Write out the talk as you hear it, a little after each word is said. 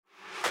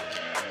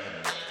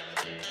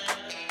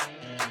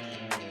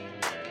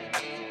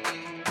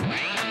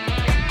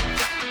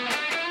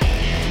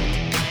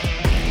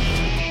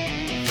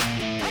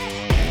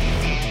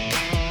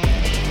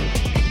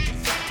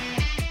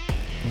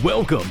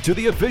Welcome to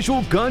the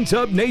official Guns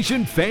Up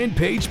Nation fan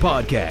page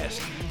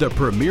podcast, the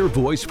premier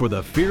voice for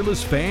the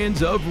fearless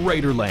fans of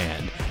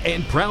Raiderland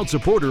and proud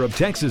supporter of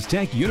Texas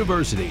Tech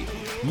University.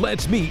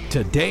 Let's meet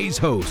today's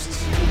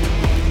hosts.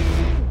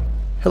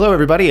 Hello,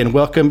 everybody, and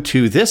welcome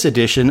to this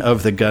edition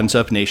of the Guns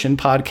Up Nation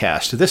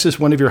podcast. This is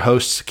one of your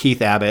hosts,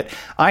 Keith Abbott.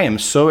 I am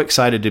so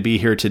excited to be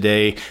here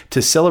today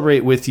to celebrate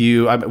with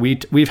you.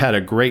 We've had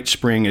a great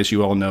spring, as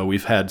you all know.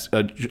 We've had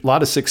a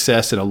lot of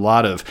success in a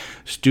lot of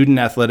student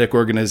athletic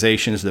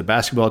organizations. The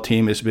basketball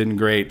team has been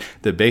great.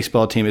 The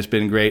baseball team has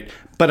been great.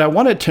 But I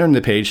want to turn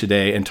the page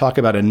today and talk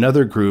about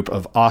another group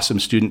of awesome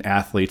student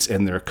athletes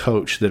and their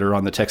coach that are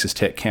on the Texas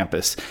Tech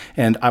campus.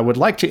 And I would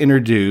like to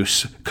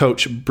introduce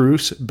Coach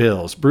Bruce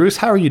Bills. Bruce,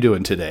 how are you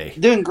doing today?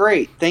 Doing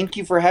great. Thank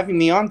you for having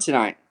me on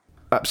tonight.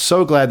 I'm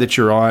so glad that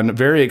you're on.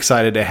 Very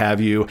excited to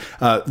have you.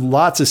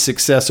 Lots of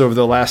success over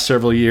the last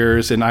several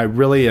years, and I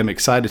really am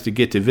excited to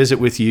get to visit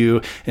with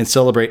you and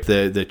celebrate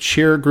the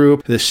cheer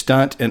group, the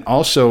stunt, and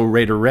also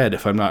Raider Red,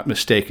 if I'm not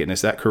mistaken. Is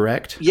that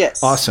correct?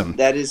 Yes. Awesome.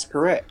 That is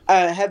correct.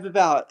 I have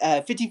about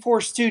 54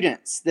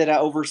 students that I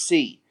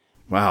oversee.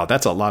 Wow,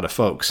 that's a lot of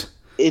folks.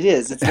 It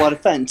is. It's a lot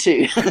of fun,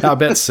 too. I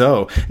bet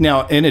so.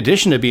 Now, in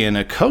addition to being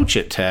a coach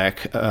at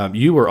Tech,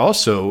 you were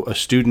also a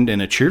student and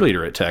a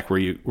cheerleader at Tech, were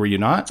you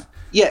not?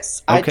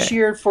 Yes. Okay. I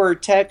cheered for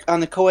Tech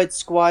on the co-ed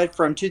squad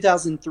from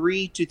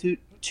 2003 to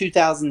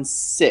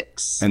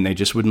 2006. And they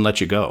just wouldn't let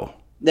you go.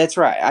 That's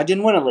right. I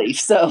didn't want to leave,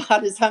 so I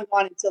just hung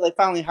on until they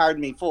finally hired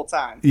me full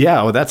time.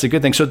 Yeah, well, that's a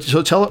good thing.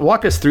 So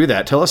walk us through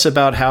that. Tell us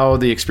about how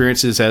the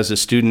experiences as a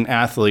student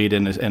athlete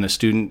and a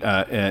student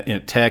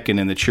at Tech and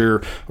in the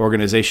cheer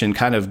organization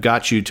kind of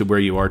got you to where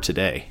you are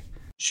today.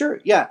 Sure.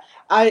 Yeah.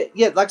 Like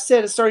I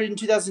said, I started in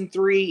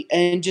 2003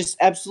 and just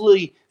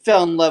absolutely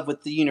fell in love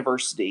with the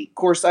university. Of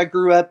course, I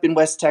grew up in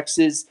West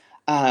Texas,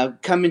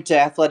 coming to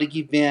athletic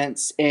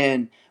events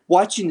and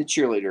watching the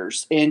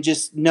cheerleaders and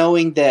just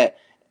knowing that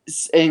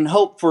and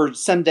hope for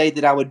someday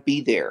that I would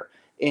be there.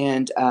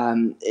 And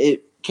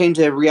it came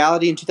to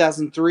reality in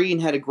 2003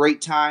 and had a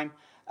great time.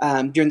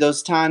 During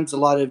those times, a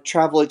lot of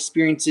travel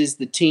experiences,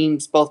 the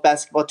teams, both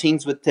basketball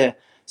teams with the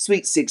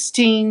Sweet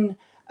 16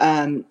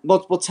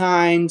 multiple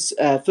times.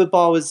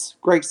 Football was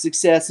great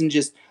success and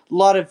just a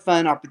lot of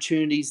fun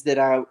opportunities that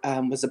I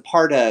was a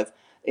part of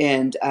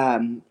and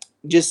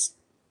just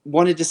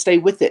wanted to stay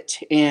with it.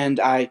 And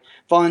I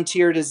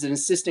volunteered as an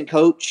assistant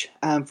coach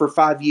for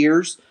 5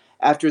 years.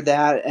 After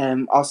that,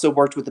 also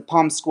worked with the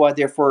Palm Squad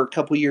there for a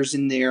couple years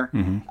in there.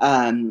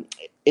 Mm-hmm.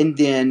 And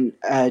then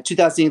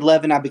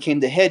 2011, I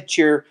became the head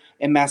cheer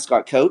and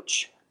mascot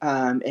coach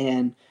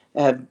and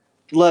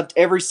loved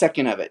every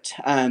second of it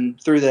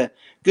through the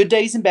good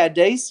days and bad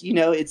days. You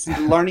know, it's a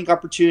learning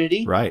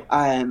opportunity. Right.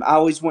 I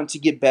always want to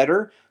get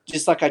better,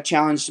 just like I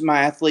challenged my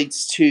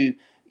athletes to,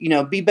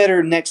 be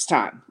better next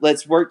time.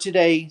 Let's work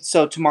today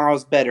so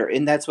tomorrow's better.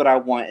 And that's what I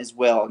want as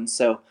well. And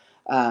so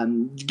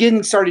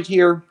getting started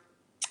here,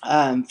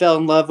 fell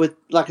in love with,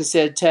 like I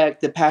said,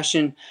 Tech, the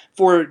passion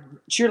for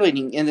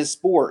cheerleading in the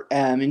sport,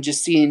 and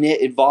just seeing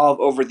it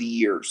evolve over the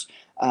years.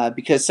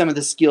 Because some of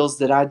the skills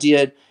that I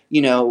did,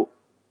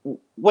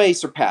 way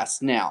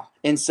surpassed now.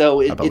 And so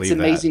it's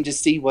amazing to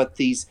see what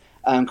these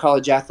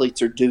college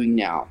athletes are doing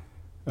now.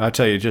 I'll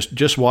tell you,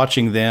 just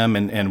watching them,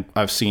 and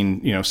I've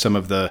seen, some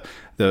of the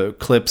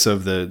clips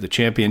of the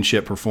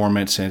championship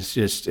performance, and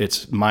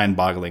it's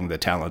mind-boggling the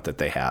talent that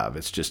they have.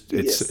 It's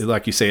yes.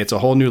 Like you say, it's a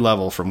whole new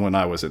level from when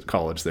I was at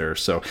college there.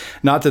 So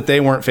not that they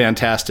weren't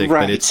fantastic,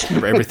 right.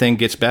 But everything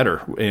gets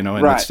better, and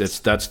right. that's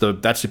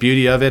the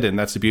beauty of it, and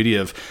that's the beauty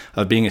of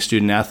being a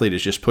student athlete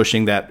is just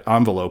pushing that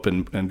envelope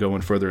and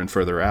going further and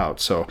further out.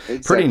 So exactly.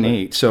 Pretty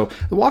neat. So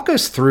walk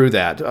us through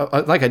that,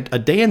 like a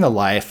day in the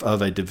life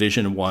of a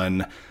Division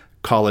I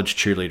college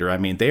cheerleader. I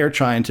mean, they are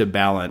trying to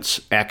balance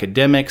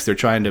academics. They're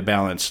trying to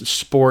balance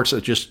sports.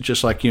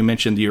 Just like you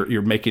mentioned,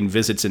 you're making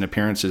visits and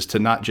appearances to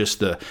not just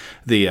the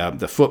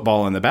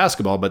football and the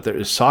basketball,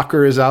 but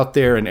soccer is out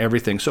there and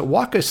everything. So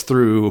walk us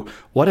through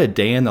what a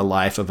day in the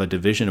life of a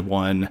Division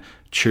I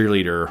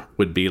cheerleader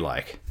would be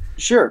like.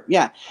 Sure.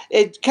 Yeah.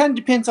 It kind of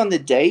depends on the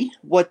day,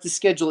 what the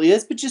schedule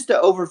is, but just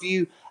an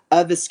overview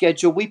of the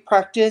schedule. We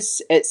practice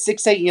at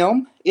 6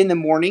 a.m. in the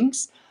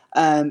mornings.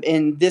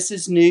 And this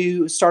is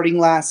new starting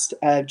last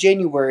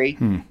January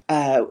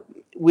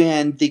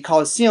when the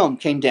Coliseum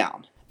came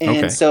down.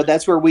 And So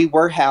that's where we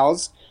were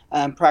housed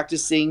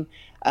practicing.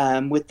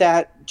 With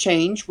that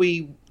change,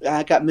 we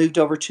got moved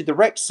over to the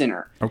rec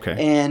center. Okay.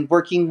 And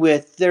working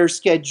with their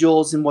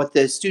schedules and what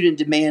the student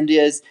demand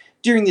is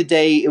during the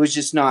day, it was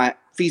just not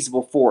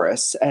feasible for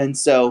us. And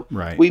so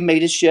we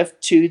made a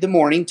shift to the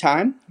morning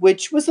time,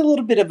 which was a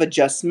little bit of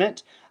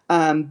adjustment,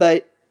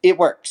 but it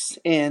works,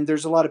 and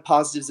there's a lot of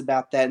positives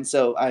about that. And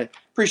so I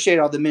appreciate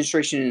all the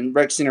administration and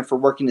rec center for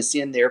working us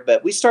in there.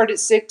 But we start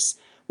at 6.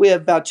 We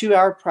have about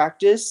 2-hour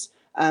practice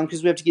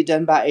because we have to get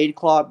done by 8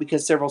 o'clock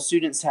because several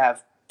students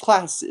have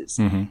classes.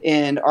 Mm-hmm.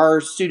 And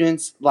our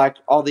students, like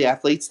all the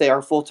athletes, they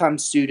are full-time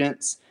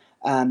students.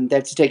 They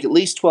have to take at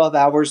least 12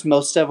 hours.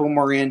 Most of them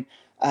are in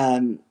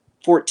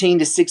 14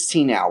 to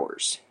 16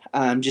 hours.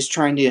 just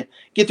trying to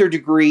get their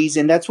degrees.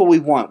 And that's what we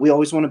want. We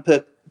always want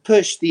to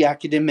push the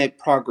academic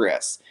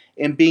progress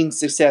and being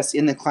success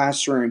in the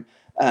classroom.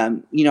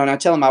 And I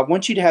tell them, I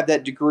want you to have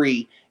that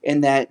degree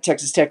and that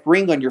Texas Tech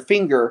ring on your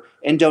finger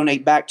and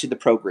donate back to the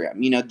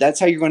program. That's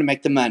how you're going to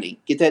make the money.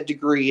 Get that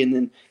degree and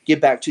then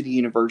give back to the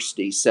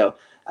university. So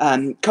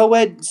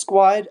co-ed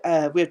squad,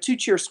 we have 2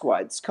 cheer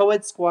squads.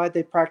 Co-ed squad,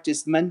 they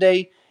practice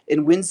Monday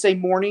and Wednesday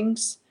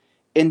mornings.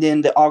 And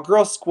then the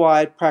all-girls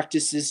squad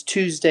practices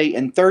Tuesday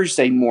and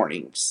Thursday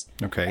mornings.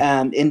 Okay.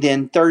 And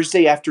then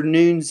Thursday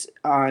afternoons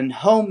on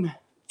home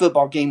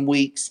football game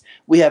weeks,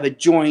 we have a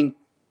joint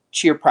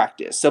cheer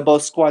practice. So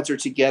both squads are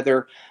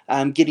together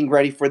getting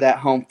ready for that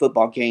home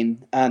football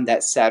game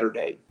that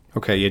Saturday.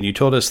 Okay, and you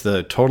told us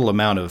the total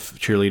amount of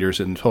cheerleaders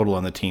in total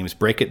on the teams.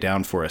 Break it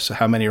down for us. So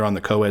how many are on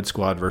the co-ed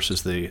squad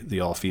versus the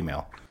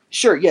all-female?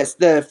 Sure, yes.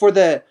 For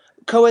the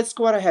co-ed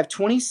squad, I have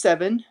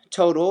 27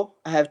 total.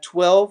 I have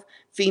 12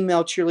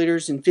 female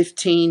cheerleaders and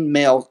 15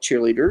 male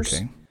cheerleaders.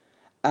 Okay.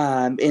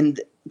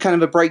 And kind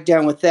of a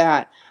breakdown with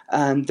that,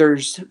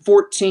 there's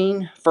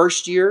 14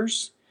 first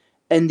years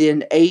and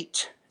then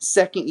 8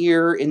 second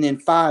year and then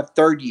 5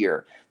 third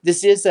year.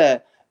 This is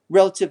a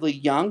relatively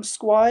young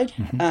squad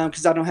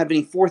because I don't have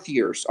any fourth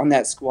years on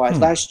that squad.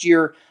 Last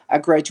year, I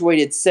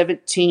graduated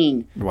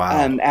 17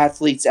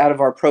 athletes out of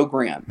our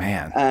program.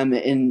 Man.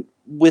 And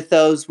with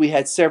those, we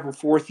had several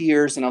fourth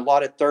years and a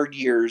lot of third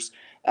years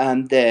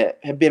that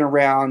have been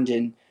around,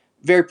 and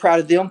very proud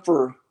of them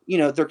for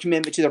their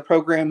commitment to their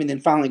program and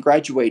then finally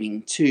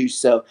graduating too.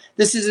 So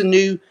this is a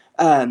new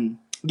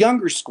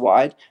younger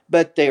squad,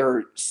 but they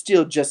are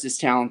still just as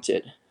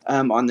talented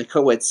on the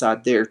co-ed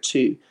side there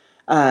too.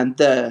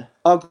 The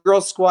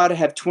all-girls squad, I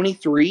have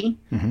 23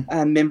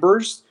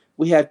 members.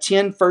 We have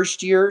 10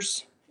 first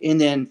years and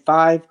then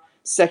 5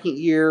 second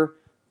year,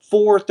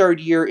 4 third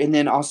year, and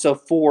then also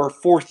 4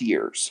 fourth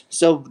years.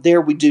 So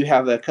there we do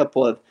have a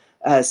couple of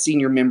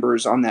senior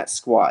members on that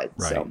squad.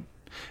 Right.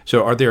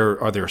 So are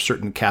there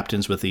certain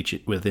captains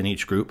within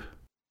each group?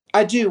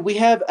 I do. We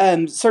have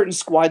certain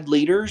squad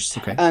leaders.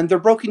 Okay. They're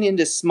broken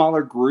into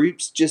smaller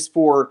groups just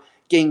for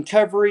game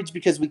coverage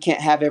because we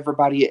can't have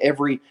everybody at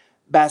every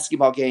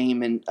basketball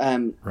game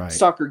and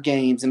soccer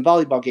games and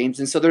volleyball games.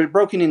 And so they're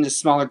broken into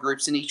smaller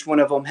groups, and each one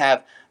of them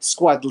have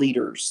squad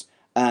leaders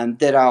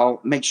that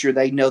I'll make sure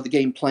they know the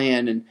game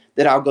plan and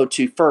that I'll go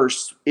to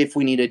first if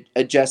we need to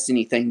adjust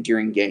anything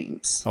during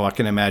games. Oh, I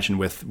can imagine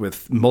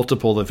with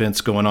multiple events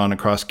going on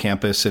across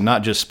campus, and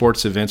not just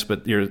sports events,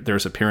 but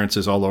there's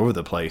appearances all over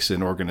the place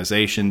in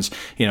organizations,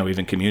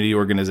 even community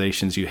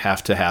organizations. You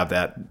have to have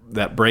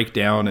that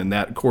breakdown and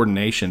that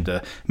coordination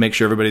to make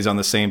sure everybody's on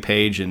the same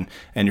page and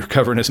you're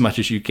covering as much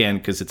as you can,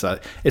 because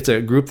it's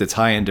a group that's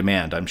high in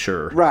demand, I'm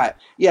sure. Right.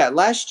 Yeah.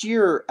 Last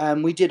year,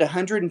 we did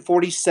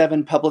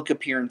 147 public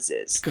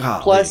appearances.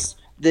 Golly. Plus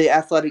the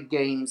athletic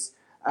games,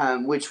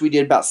 which we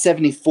did about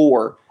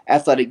 74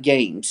 athletic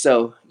games.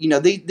 So,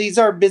 these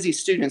are busy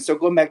students. So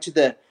going back to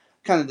the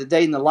kind of the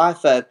day in the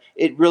life of,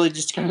 it really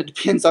just kind of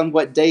depends on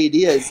what day it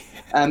is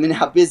and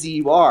how busy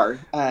you are.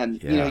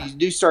 You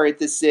do start at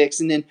the 6,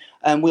 and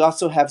then we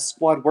also have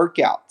squad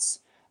workouts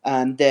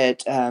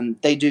that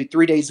they do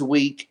 3 days a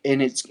week,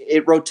 and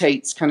it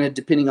rotates kind of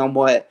depending on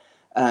what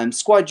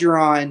squad you're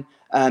on.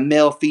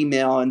 Male,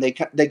 female, and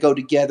they go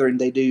together and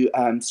they do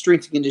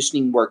strength and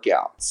conditioning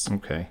workouts.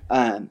 Okay.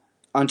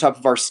 On top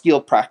of our skill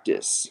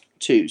practice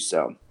too.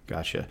 So.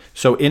 Gotcha.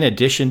 So in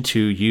addition to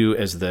you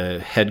as the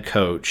head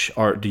coach,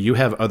 do you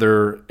have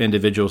other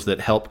individuals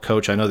that help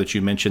coach? I know that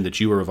you mentioned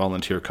that you were a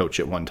volunteer coach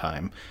at one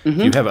time. Do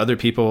you have other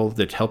people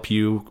that help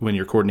you when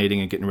you're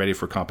coordinating and getting ready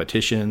for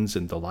competitions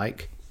and the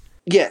like?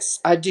 Yes,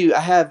 I do.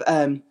 I have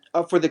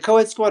for the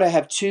co-ed squad, I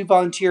have 2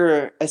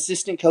 volunteer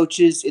assistant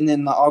coaches, and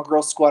then the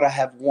all-girls squad, I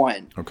have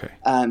 1. Okay.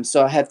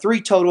 So I have 3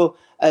 total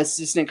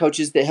assistant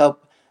coaches that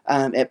help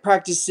at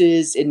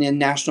practices and then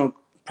national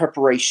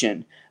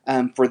preparation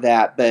for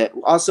that. But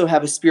also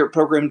have a spirit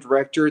program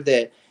director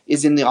that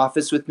is in the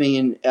office with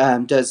me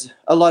and does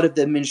a lot of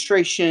the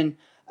administration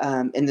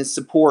and the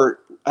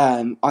support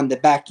on the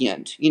back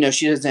end.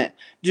 She doesn't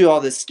do all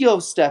the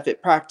skill stuff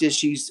at practice.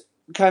 She's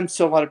comes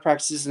to a lot of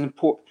practices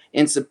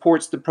and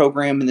supports the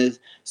program and the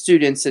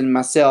students and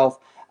myself.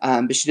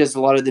 But she does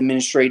a lot of the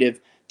administrative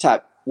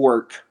type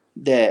work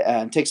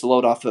that takes a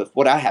load off of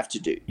what I have to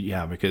do.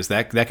 Yeah, because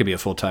that could be a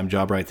full-time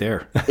job right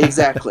there.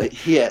 Exactly.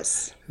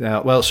 Yes.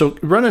 Well, so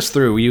run us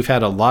through. You've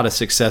had a lot of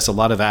success, a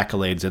lot of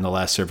accolades in the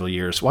last several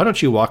years. Why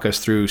don't you walk us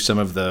through some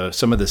of the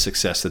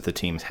success that the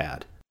team's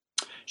had?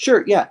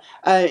 Sure. Yeah.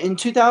 In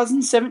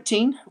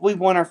 2017, we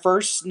won our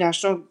first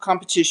national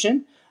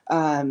competition.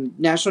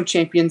 National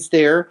champions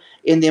there,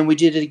 and then we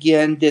did it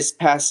again this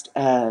past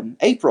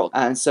April.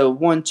 So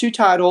won 2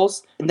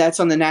 titles, and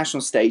that's on the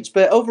national stage.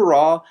 But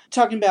overall,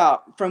 talking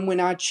about from when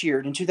I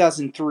cheered in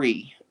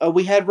 2003,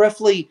 we had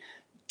roughly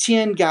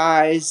 10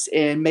 guys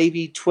and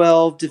maybe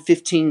 12 to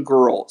 15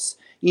 girls,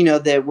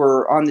 that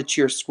were on the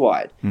cheer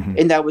squad.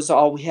 And that was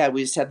all we had.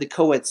 We just had the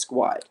co-ed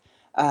squad.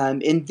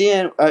 And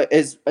then,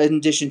 as in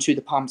addition to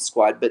the pom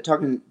squad, but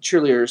talking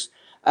cheerleaders,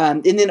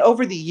 And then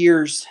over the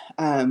years,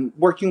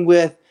 working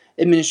with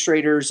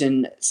administrators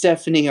and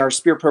Stephanie, our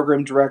spirit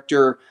program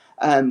director,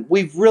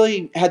 we've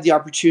really had the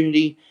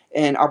opportunity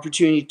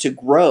to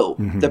grow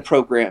the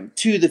program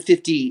to the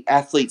 50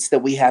 athletes that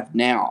we have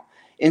now.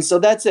 And so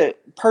that's a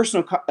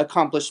personal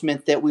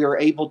accomplishment that we are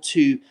able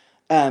to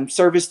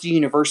service the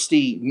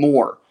university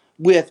more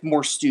with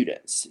more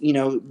students.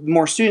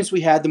 More students we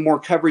have, the more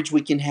coverage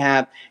we can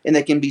have, and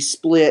that can be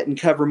split and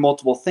cover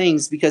multiple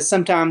things, because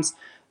sometimes,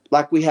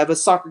 like, we have a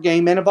soccer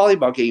game and a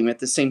volleyball game at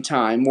the same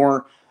time,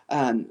 or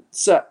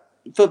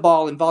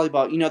football and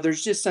volleyball.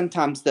 There's just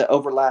sometimes the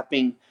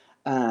overlapping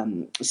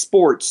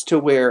sports to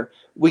where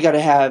we got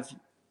to have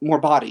more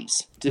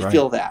bodies to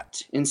fill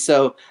that. And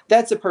so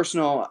that's a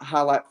personal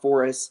highlight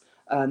for us,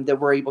 that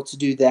we're able to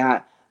do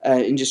that.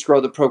 And just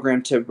grow the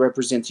program to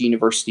represent the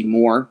university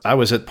more. I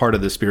was at part of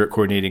the spirit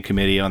coordinating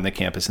committee on the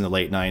campus in the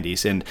late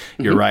 90s. And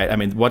you're right. I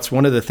mean, what's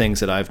one of the things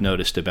that I've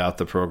noticed about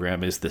the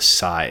program is the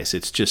size.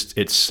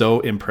 It's so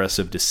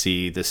impressive to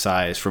see the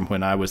size from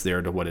when I was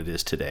there to what it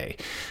is today.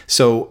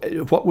 So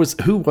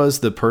who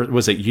was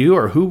was it you,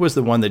 or who was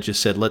the one that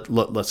just said, let's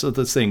let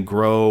this thing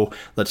grow.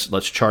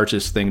 Let's charge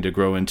this thing to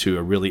grow into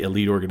a really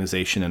elite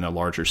organization and a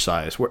larger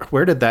size.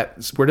 Where did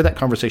that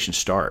conversation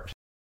start?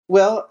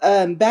 Well,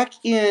 back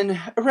in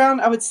around,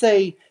 I would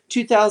say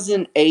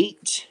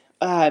 2008,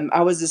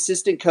 I was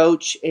assistant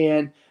coach,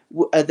 and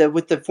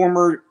with the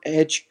former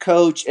head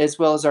coach as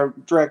well as our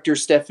director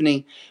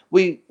Stephanie,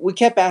 we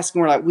kept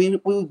asking. We're like,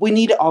 we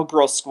need an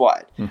all-girl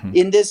squad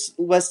in this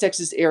West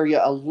Texas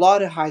area. A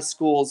lot of high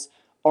schools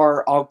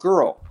are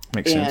all-girl,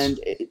 Makes sense.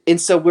 And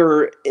so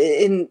we're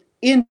in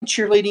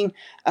cheerleading.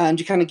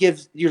 To kind of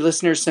give your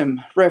listeners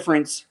some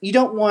reference, you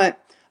don't want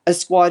a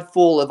squad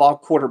full of all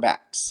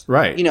quarterbacks.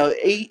 Right.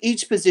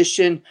 Each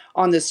position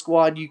on the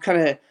squad, you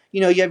kind of,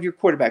 you have your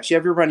quarterbacks, you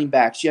have your running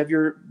backs, you have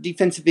your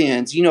defensive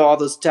ends, all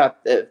those type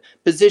of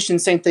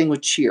positions. Same thing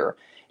with cheer.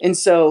 And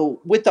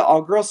so with the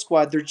all-girl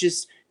squad, they're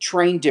just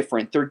trained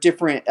different. They're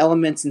different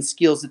elements and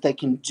skills that they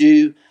can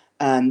do,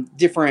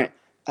 different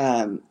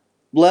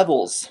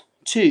levels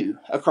too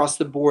across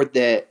the board,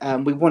 that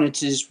we wanted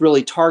to just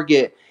really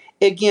target,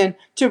 again,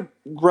 to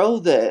grow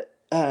the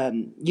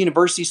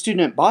university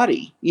student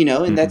body,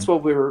 and that's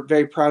what we were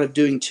very proud of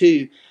doing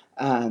too.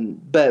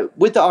 But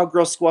with the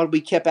all-girl squad, we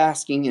kept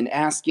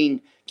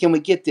asking, can we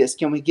get this?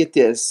 Can we get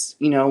this?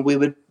 We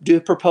would do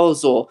a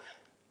proposal.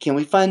 Can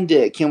we fund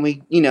it? Can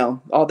we,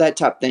 all that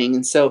type of thing.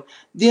 And so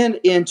then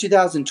in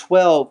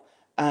 2012,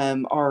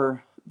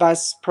 our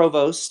vice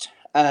provost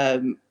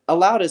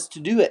allowed us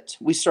to do it.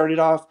 We started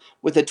off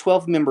with a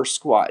 12-member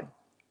squad,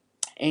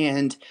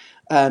 and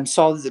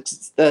saw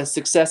the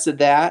success of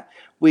that.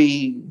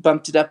 We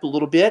bumped it up a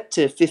little bit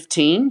to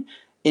 15,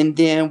 and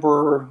then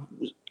we're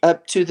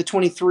up to the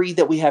 23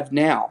 that we have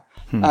now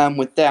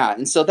with that.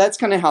 And so that's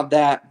kind of how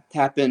that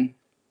happened.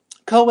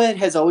 Co-ed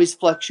has always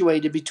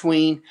fluctuated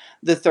between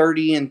the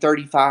 30 and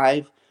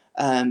 35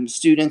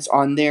 students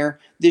on there.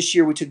 This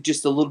year we took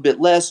just a little bit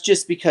less,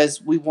 just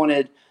because we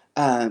wanted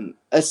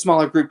a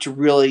smaller group to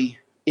really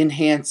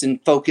enhance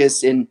and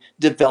focus and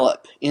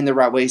develop in the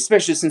right way,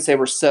 especially since they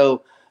were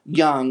so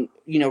young,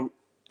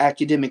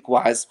 academic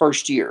wise,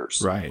 first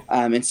years. Right.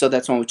 And so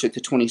that's when we took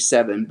the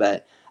 27.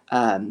 But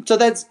so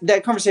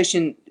that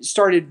conversation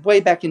started way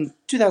back in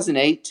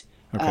 2008.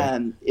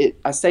 Okay.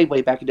 I say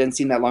way back, it doesn't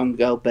seem that long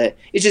ago, but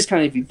it just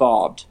kind of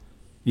evolved.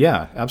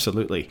 Yeah,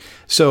 absolutely.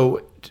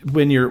 So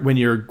when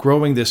you're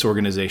growing this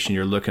organization,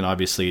 you're looking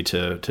obviously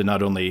to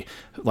not only,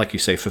 like you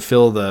say,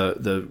 fulfill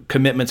the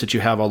commitments that you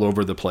have all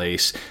over the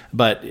place,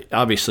 but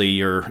obviously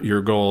your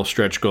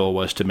stretch goal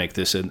was to make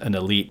this an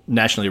elite,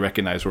 nationally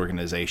recognized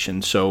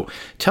organization. So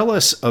tell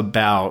us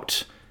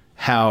about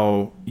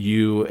how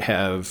you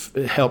have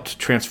helped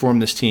transform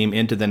this team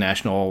into the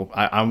national,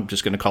 I'm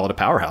just going to call it a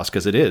powerhouse,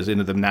 because it is,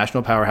 into the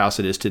national powerhouse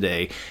it is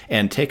today,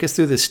 and take us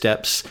through the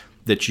steps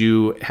that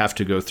you have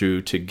to go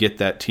through to get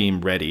that team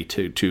ready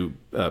to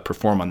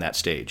perform on that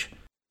stage.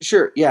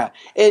 Sure, yeah.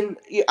 And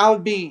I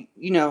would be,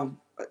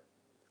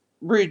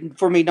 rude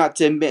for me not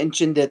to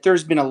mention that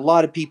there's been a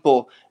lot of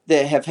people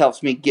that have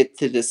helped me get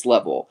to this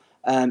level.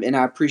 And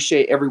I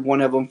appreciate every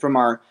one of them, from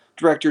our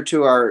director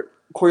to our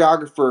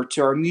choreographer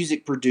to our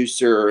music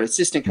producer,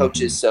 assistant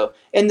coaches. So,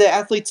 and the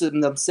athletes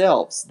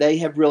themselves, they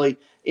have really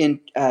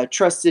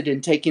trusted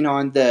and taken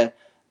on the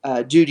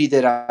duty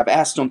that I've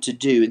asked them to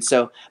do. And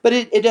so, but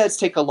it does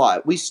take a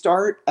lot. We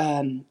start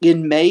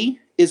in May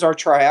is our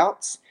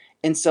tryouts.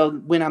 And so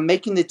when I'm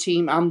making the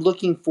team, I'm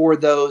looking for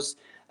those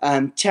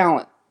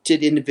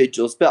talented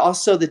individuals, but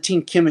also the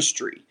team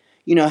chemistry.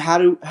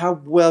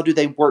 How well do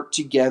they work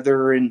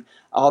together and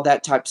all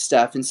that type of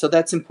stuff. And so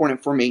that's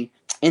important for me.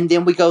 And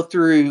then we go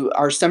through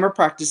our summer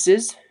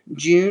practices.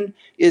 June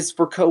is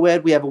for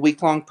co-ed. We have a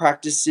week-long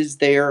practices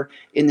there.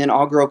 And then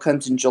all-girl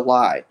comes in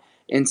July.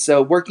 And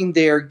so working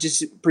there,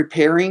 just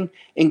preparing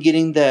and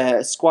getting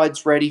the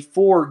squads ready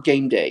for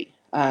game day.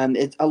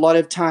 A lot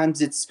of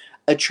times it's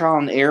a trial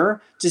and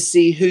error to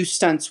see who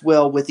stunts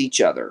well with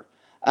each other.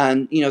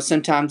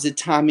 Sometimes the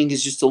timing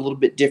is just a little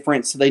bit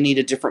different, so they need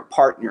a different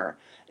partner.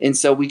 And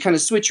so we kind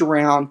of switch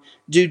around,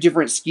 do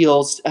different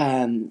skills.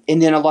 And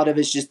then a lot of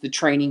it's just the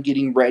training,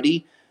 getting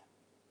ready,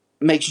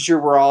 making sure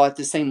we're all at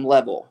the same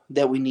level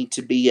that we need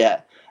to be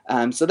at.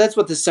 So that's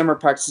what the summer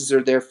practices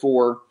are there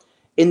for.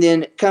 And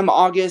then come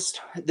August,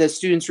 the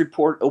students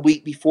report a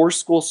week before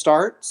school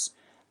starts.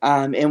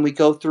 And we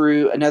go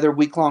through another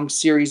week-long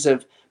series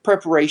of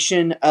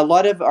preparation. A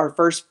lot of our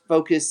first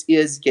focus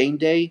is game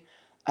day.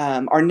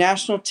 Our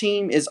national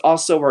team is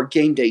also our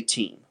game day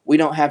team. We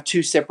don't have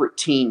two separate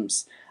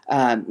teams.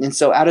 And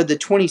so out of the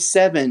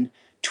 27,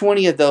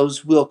 20 of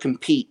those will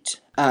compete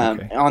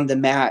on the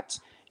mat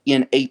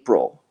in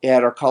April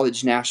at our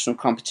college national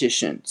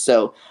competition.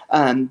 So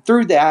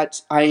through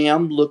that, I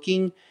am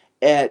looking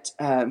at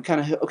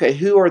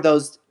who are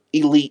those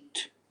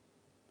elite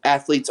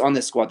athletes on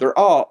this squad? They're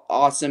all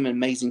awesome and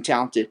amazing,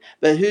 talented,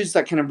 but who's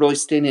that kind of really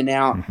standing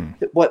out?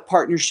 What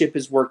partnership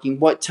is working?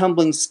 What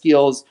tumbling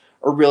skills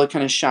are really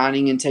kind of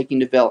shining and taking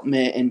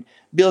development, and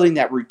building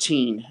that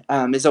routine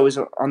is always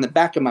on the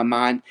back of my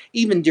mind,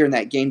 even during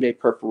that game day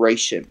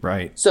preparation.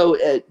 Right. So,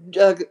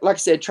 like I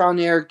said, trial and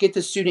error, get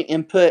the student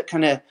input,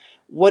 kind of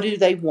what do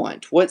they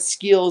want? What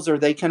skills are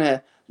they kind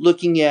of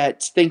looking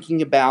at,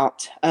 thinking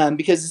about?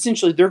 Because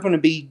essentially they're going to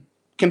be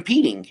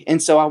competing.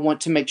 And so I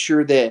want to make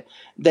sure that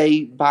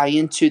they buy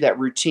into that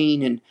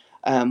routine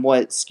and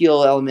what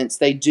skill elements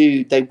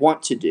they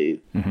want to do.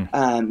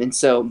 And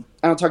so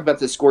I'll talk about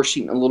the score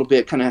sheet in a little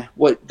bit, kind of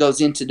what goes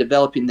into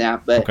developing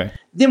that. But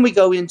then we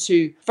go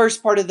into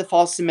first part of the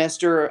fall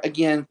semester.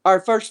 Again,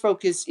 our first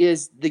focus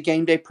is the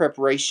game day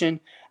preparation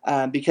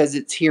because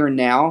it's here and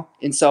now.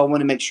 And so I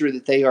want to make sure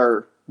that they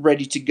are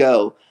ready to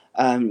go.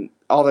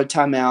 All the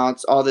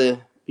timeouts, all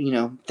the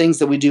things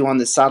that we do on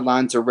the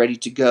sidelines are ready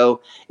to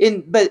go.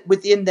 But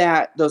within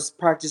that, those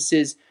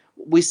practices,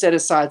 we set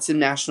aside some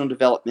national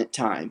development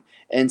time.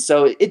 And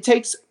so it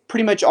takes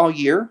pretty much all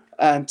year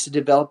to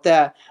develop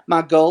that.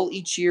 My goal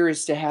each year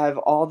is to have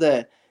all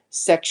the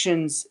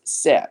sections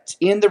set.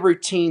 In the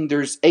routine,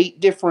 there's 8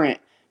 different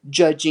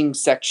judging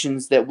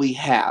sections that we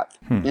have.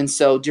 And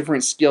so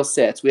different skill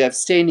sets. We have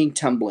standing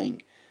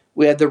tumbling.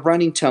 We have the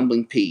running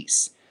tumbling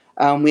piece.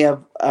 We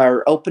have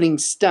our opening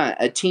stunt,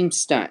 a team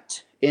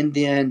stunt, and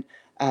then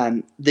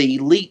the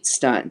elite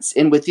stunts.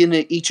 And within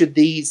each of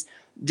these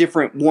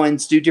different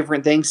ones do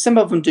different things. Some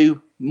of them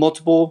do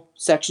multiple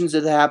sections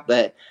of that,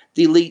 but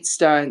the elite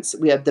stunts,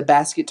 we have the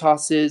basket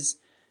tosses,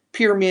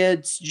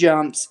 pyramids,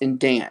 jumps, and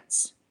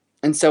dance.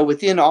 And so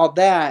within all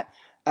that,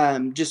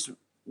 just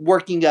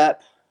working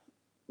up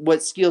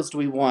what skills do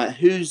we want,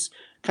 who's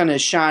kind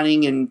of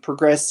shining and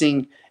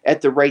progressing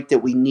at the rate that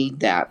we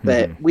need that.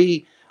 But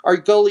our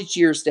goal each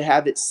year is to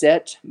have it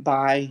set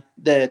by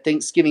the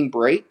Thanksgiving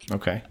break.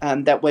 Okay.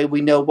 That way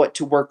we know what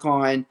to work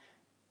on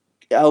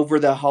over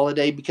the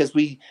holiday, because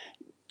we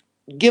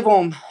give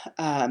them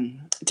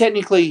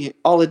technically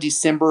all of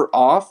December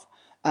off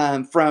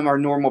from our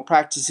normal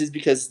practices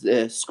because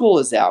the school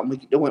is out and we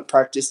don't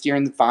practice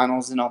during the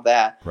finals and all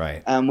that.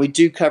 Right. We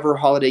do cover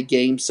holiday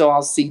games, so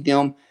I'll see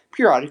them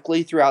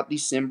periodically throughout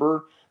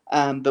December.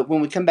 But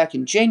when we come back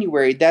in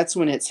January, that's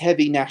when it's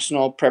heavy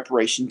national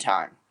preparation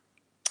time.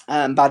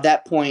 By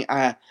that point,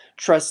 I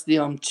trust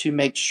them to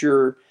make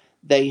sure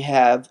they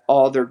have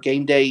all their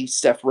game day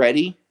stuff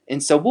ready.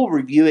 And so we'll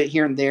review it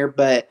here and there,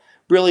 but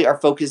really our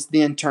focus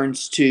then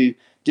turns to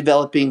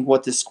developing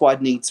what the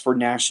squad needs for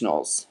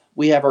nationals.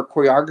 We have our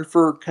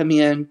choreographer come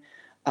in,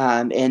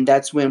 and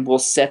that's when we'll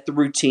set the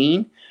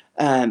routine.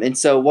 And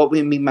so what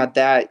we mean by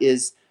that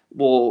is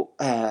we'll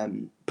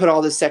put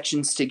all the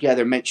sections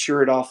together, make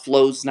sure it all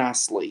flows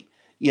nicely.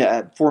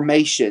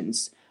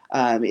 Formations.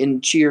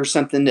 In cheer,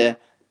 something the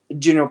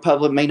general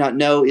public may not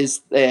know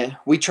is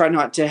that we try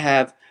not to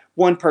have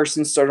one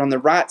person start on the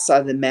right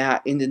side of the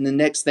mat and then the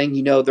next thing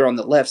you know they're on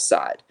the left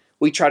side.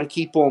 We try to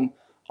keep them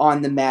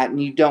on the mat,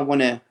 and you don't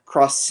want to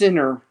cross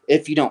center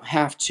if you don't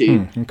have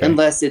to,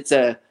 unless it's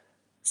a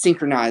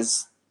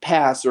synchronized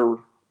pass or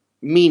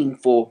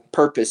meaningful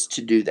purpose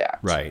to do that.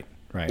 Right.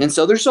 And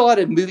so there's a lot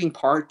of moving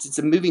parts. It's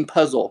a moving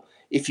puzzle,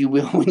 if you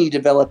will, when you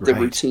develop the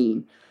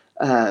routine.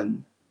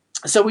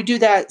 So we do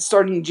that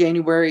starting in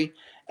January,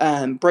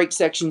 break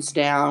sections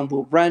down.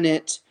 We'll run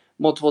it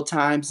multiple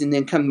times. And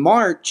then come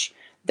March,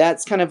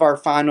 that's kind of our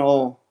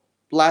final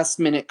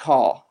last-minute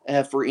call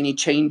for any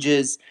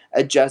changes,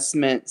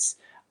 adjustments.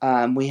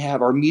 We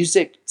have our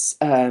music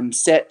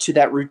set to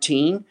that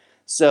routine.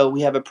 So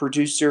we have a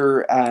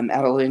producer out of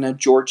Atlanta,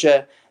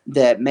 Georgia,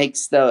 that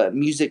makes the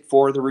music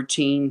for the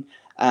routine.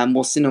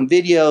 We'll send them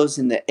videos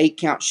and the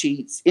 8-count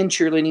sheets. In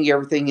cheerleading,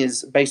 everything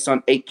is based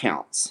on 8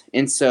 counts.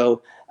 And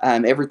so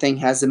everything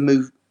has a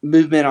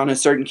movement on a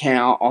certain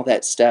count, all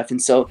that stuff.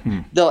 And so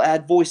they'll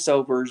add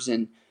voiceovers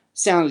and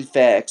sound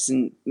effects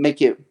and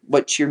make it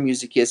what cheer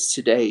music is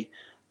today.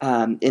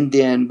 And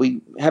then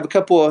we have a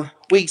couple of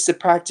weeks of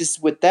practice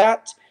with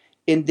that,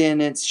 and then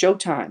it's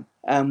showtime.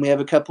 We have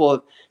a couple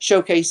of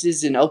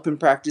showcases and open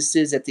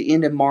practices at the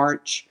end of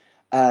March,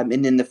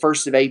 and then the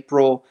 1st of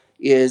April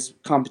is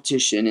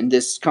competition. And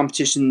this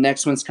competition, the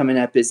next one's coming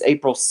up, is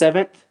April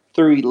 7th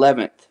through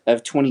 11th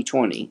of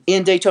 2020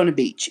 in Daytona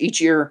Beach.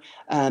 Each year,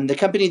 the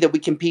company that we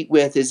compete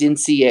with is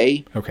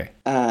NCA. Okay.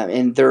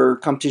 And their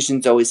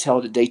competition's always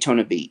held at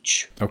Daytona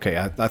Beach. Okay.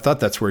 I thought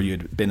that's where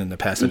you'd been in the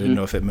past. I didn't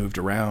know if it moved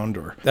around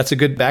or... That's a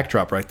good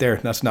backdrop right there.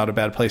 That's not a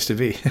bad place to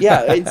be.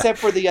 Yeah, except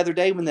for the other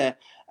day when the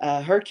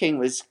hurricane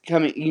was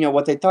coming,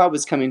 what they thought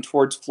was coming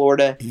towards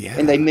Florida,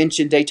 and they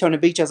mentioned Daytona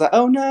Beach. I was like,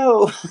 oh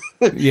no.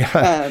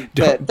 Yeah,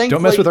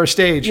 don't mess with our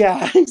stage.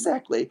 Yeah,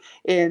 exactly.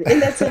 And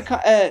that's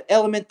an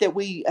element that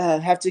we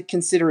have to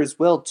consider as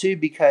well too,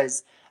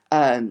 because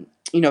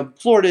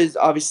Florida is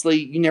obviously,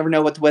 you never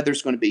know what the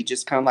weather's going to be,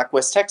 just kind of like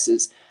West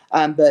Texas.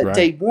 But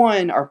Day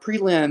 1, our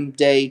prelim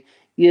day,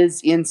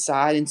 is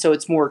inside, and so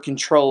it's more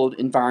controlled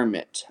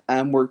environment.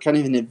 We're kind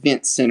of an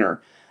event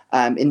center.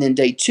 And then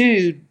Day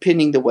 2,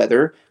 pending the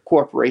weather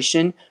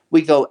cooperation,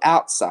 we go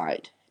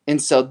outside. And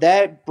so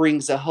that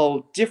brings a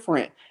whole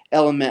different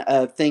element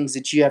of things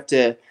that you have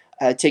to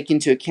take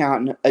into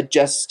account and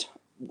adjust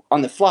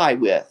on the fly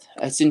with,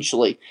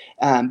 essentially.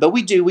 But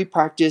we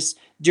practice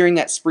during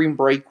that spring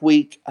break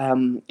week.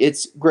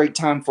 It's a great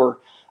time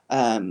for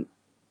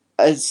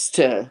us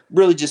to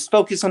really just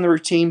focus on the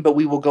routine, but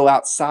we will go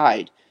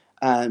outside.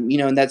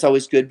 And that's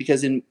always good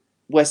because in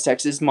West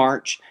Texas,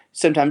 March,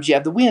 sometimes you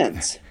have the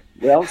winds.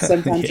 Well,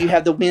 sometimes you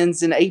have the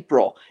winds in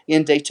April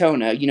in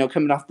Daytona,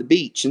 coming off the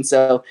beach. And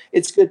so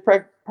it's good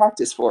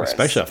practice for us.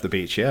 Especially off the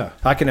beach, yeah.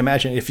 I can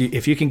imagine if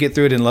you can get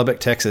through it in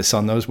Lubbock, Texas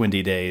on those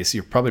windy days,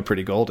 you're probably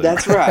pretty golden.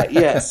 That's right,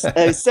 yes.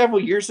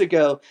 Several years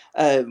ago,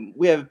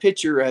 we have a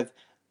picture of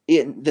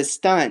the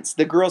stunts.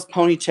 The girls'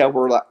 ponytail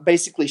were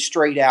basically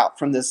straight out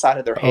from the side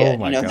of their head. Oh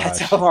my gosh. That's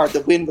how hard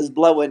the wind was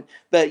blowing.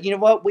 But you know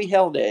what? We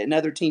held it, and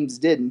other teams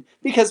didn't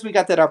because we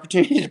got that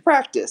opportunity to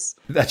practice.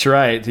 That's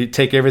right. You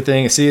take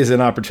everything and see it as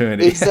an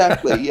opportunity.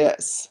 Exactly,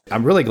 yes.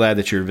 I'm really glad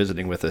that you're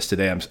visiting with us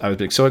today. I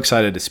was so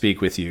excited to speak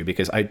with you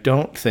because I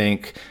don't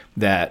think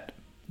that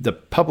the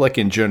public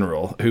in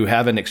general who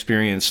haven't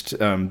experienced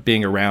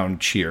being around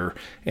cheer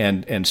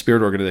and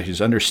spirit organizations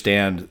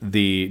understand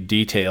the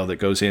detail that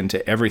goes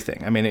into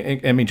everything. I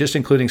mean, just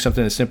including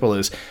something as simple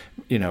as,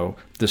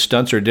 the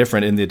stunts are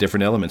different in the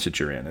different elements that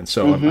you're in. And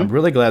so I'm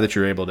really glad that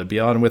you're able to be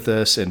on with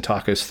us and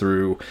talk us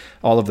through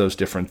all of those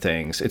different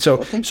things. And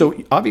so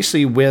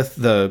obviously with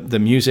the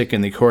music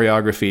and the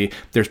choreography,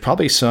 there's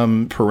probably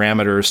some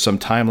parameters, some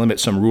time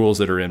limits, some rules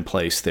that are in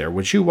place there.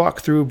 Would you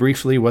walk through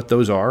briefly what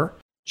those are?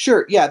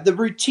 Sure. Yeah. The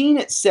routine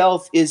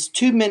itself is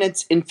 2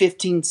 minutes and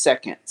 15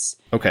 seconds.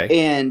 Okay.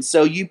 And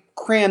so you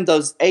cram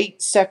those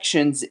 8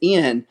 sections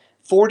in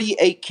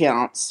 48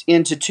 counts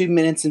into 2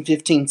 minutes and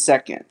 15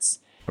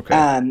 seconds. Okay.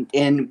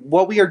 And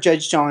what we are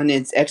judged on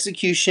is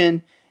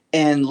execution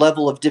and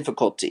level of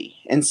difficulty.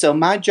 And so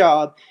my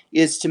job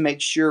is to make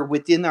sure we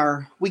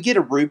get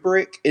a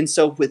rubric. And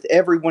so with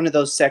every one of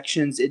those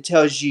sections, it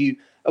tells you,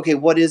 okay,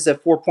 what is a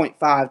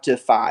 4.5 to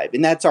 5?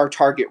 And that's our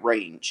target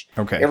range.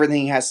 Okay.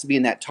 Everything has to be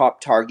in that top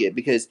target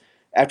because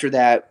after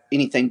that,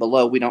 anything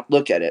below, we don't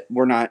look at it.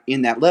 We're not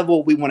in that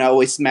level. We want to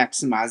always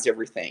maximize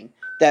everything.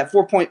 That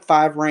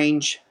 4.5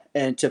 range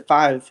to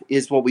 5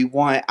 is what we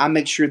want. I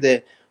make sure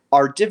that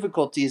our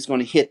difficulty is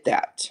going to hit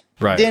that.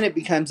 Right. Then it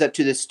becomes up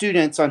to the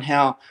students on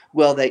how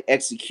well they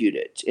execute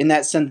it. And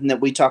that's something that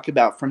we talk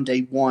about from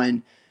day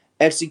 1.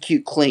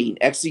 Execute clean,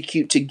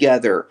 execute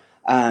together.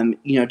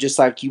 Just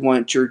like you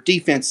want your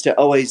defense to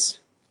always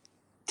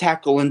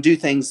tackle and do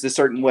things a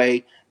certain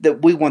way,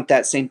 that we want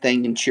that same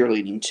thing in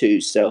cheerleading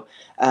too. So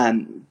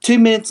 2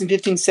 minutes and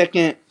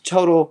 15-second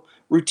total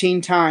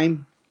routine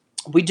time.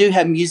 We do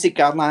have music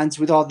guidelines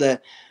with all the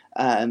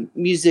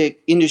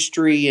music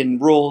industry and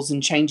rules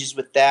and changes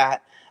with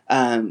that.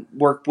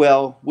 Work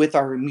well with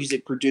our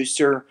music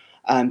producer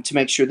to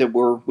make sure that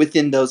we're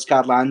within those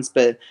guidelines.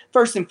 But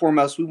first and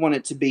foremost, we want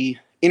it to be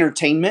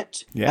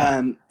entertainment,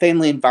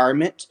 family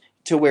environment,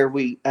 to where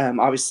we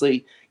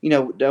obviously,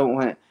 don't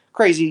want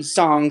crazy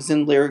songs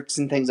and lyrics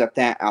and things like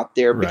that out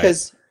there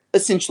because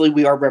essentially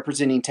we are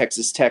representing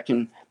Texas Tech,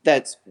 and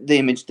that's the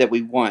image that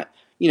we want,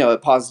 a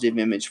positive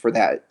image for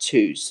that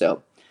too.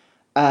 So,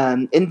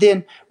 and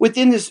then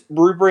within this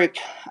rubric,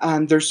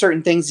 there's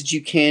certain things that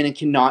you can and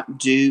cannot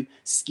do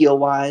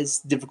skill-wise,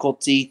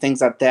 difficulty,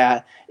 things like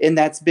that, and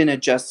that's been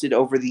adjusted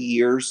over the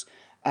years.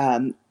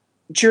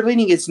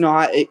 Cheerleading is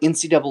not an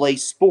NCAA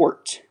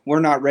sport. We're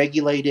not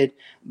regulated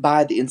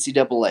by the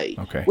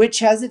NCAA, which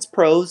has its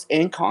pros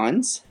and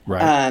cons.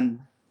 Right.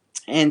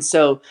 And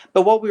so,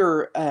 but what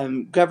we're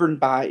governed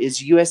by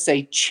is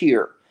USA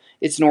Cheer.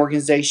 It's an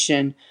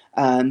organization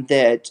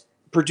that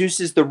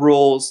produces the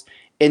rules.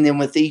 And then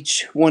with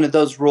each one of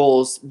those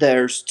rules,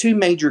 there's 2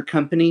 major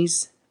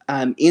companies.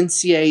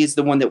 NCA is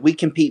the one that we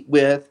compete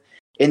with.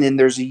 And then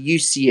there's a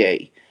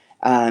UCA.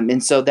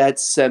 And so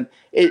that's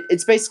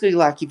it's basically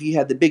like if you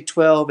had the Big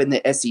 12 and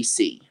the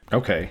SEC.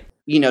 Okay.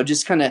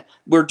 Just kind of,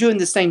 we're doing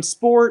the same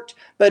sport,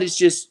 but it's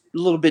just a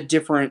little bit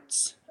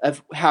different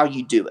of how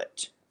you do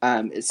it.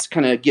 It's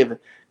kind of give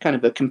kind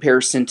of a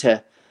comparison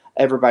to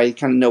everybody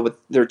kind of know what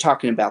they're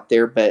talking about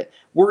there. But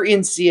we're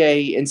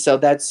NCA, and so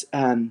that's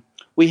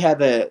we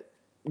have a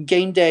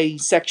game day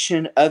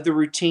section of the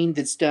routine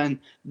that's done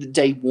the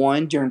day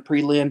one during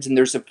prelims, and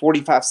there's a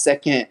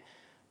 45-second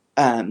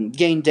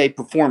game day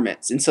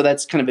performance. And so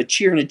that's kind of a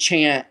cheer and a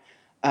chant,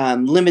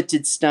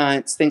 limited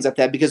stunts, things like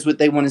that, because what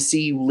they want to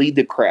see you lead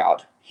the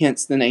crowd,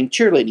 hence the name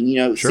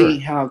cheerleading, Sure. see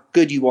how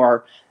good you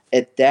are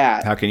at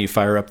that. How can you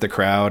fire up the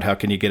crowd? How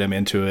can you get them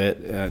into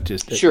it?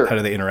 Sure. How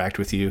do they interact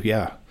with you?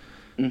 Yeah.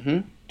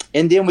 Mm-hmm.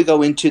 And then we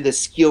go into the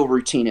skill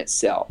routine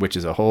itself. Which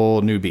is a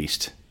whole new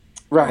beast.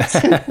 Right.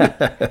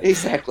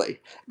 Exactly.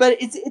 But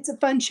it's a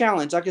fun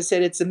challenge. Like I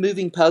said, it's a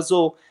moving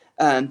puzzle.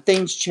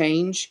 Things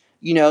change.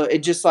 It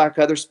just like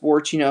other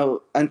sports,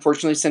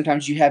 unfortunately,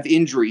 sometimes you have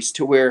injuries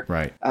to where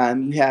Right.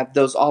 You have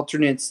those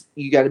alternates.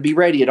 You got to be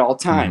ready at all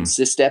times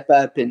to step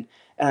up. And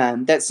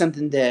that's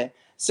something that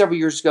several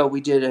years ago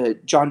we did a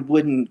John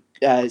Wooden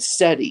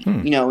study,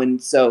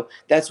 and so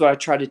that's what I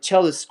try to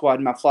tell the squad.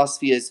 My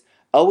philosophy is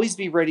always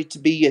be ready to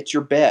be at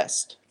your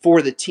best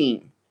for the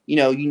team.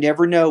 You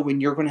never know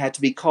when you're going to have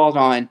to be called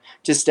on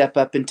to step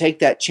up and take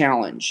that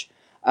challenge.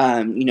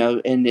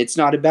 And it's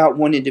not about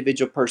one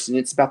individual person.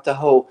 It's about the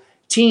whole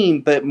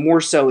team, but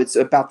more so it's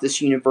about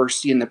this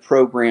university and the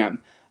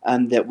program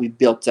that we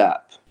built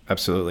up.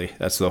 Absolutely.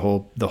 That's the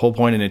whole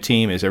point in a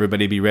team is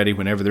everybody be ready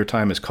whenever their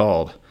time is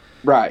called.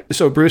 Right.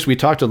 So Bruce, we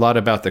talked a lot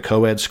about the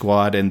co-ed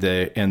squad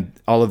and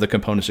all of the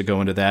components that go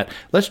into that.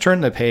 Let's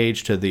turn the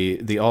page to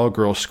the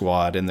all-girl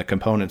squad and the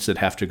components that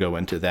have to go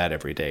into that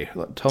every day.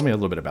 Tell me a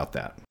little bit about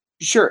that.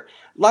 Sure.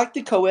 Like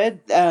the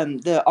co-ed,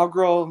 the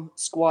all-girl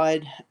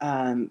squad,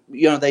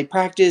 they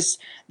practice.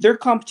 Their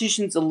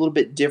competition's a little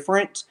bit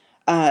different.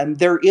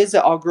 There is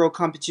an all-girl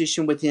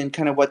competition within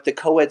kind of what the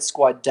co-ed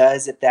squad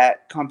does at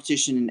that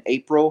competition in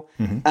April.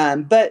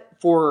 Mm-hmm. But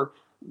for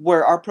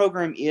where our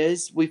program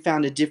is, we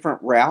found a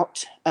different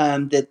route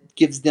that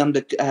gives them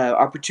the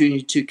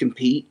opportunity to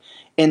compete.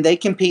 And they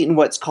compete in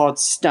what's called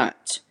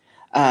stunt.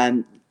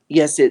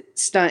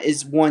 Stunt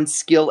is one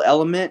skill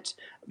element,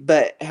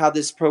 but how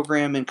this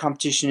program and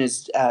competition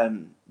is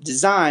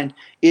designed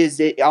is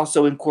it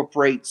also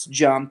incorporates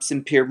jumps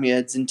and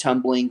pyramids and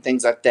tumbling,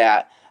 things like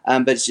that.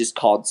 But it's just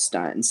called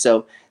stunt. And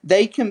so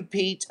they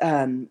compete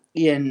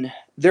in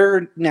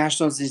their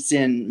nationals is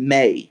in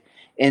May.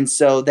 And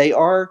so they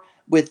are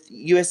with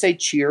USA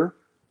Cheer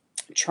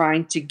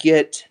trying to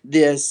get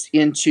this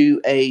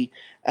into a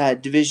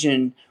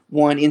Division I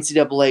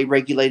NCAA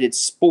regulated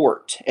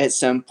sport at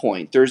some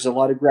point. There's a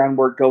lot of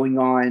groundwork going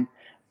on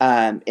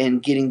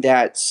and getting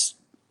that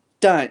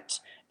stunt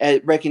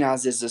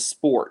recognized as a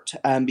sport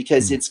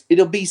because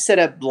it'll be set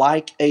up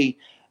like a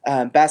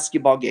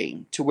basketball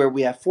game to where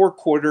we have 4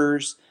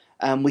 quarters.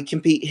 We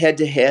compete head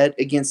to head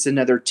against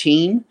another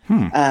team.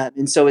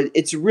 And so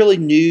it's really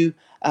new.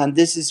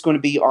 This is going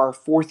to be our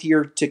 4th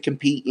year to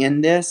compete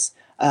in this.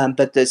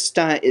 But the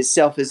stunt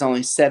itself is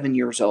only 7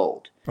 years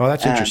old. Oh,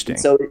 that's interesting.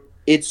 So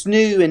it's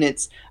new and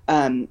it's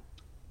a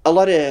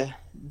lot of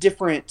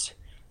different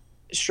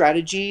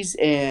strategies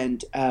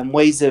and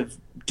ways of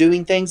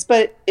doing things,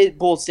 but it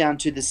boils down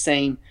to the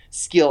same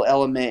skill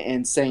element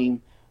and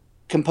same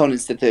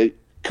components that the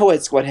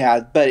co-ed squad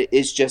had, but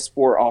it's just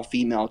for all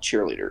female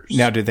cheerleaders.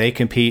 Now, do they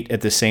compete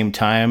at the same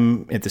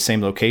time at the same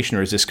location,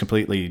 or is this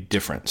completely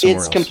different somewhere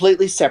else? It's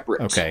completely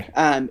separate. Okay.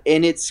 And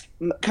it's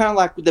kind of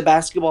like with the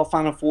basketball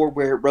Final Four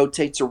where it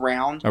rotates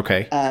around.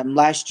 Okay.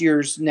 Last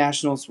year's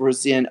nationals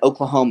was in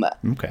Oklahoma,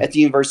 at the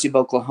University of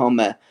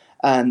Oklahoma.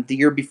 The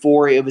year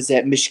before it was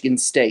at Michigan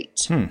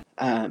State. And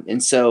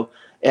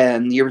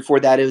the year before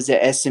that it was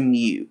at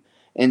SMU.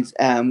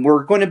 And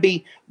we're going to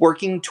be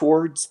working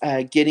towards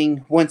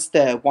getting, once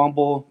the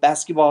Womble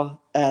Basketball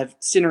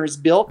Center is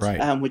built,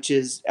 which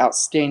is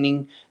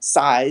outstanding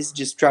size.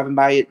 Just driving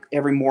by it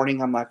every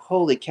morning, I'm like,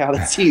 holy cow,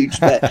 that's huge.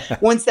 But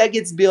once that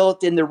gets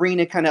built and the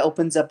arena kind of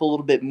opens up a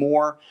little bit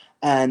more,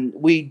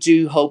 we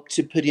do hope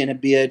to put in a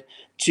bid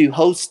to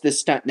host the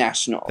Stunt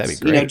Nationals. That'd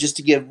be great. Just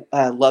to give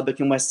Lubbock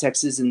and West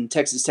Texas and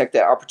Texas Tech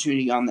that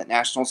opportunity on the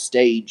national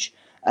stage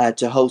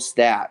to host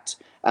that.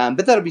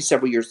 But that'll be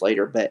several years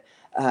later. But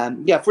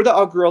for the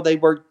all-girl, they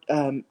worked,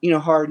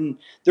 hard, and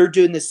they're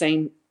doing the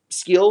same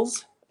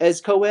skills as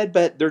co-ed,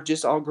 but they're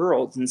just all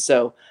girls. And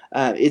so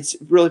it's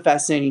really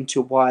fascinating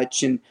to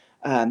watch and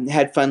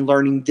had fun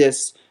learning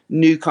this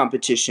new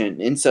competition.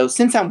 And so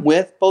since I'm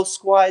with both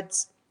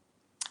squads,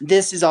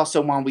 this is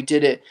also why we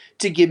did it,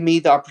 to give me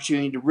the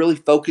opportunity to really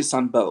focus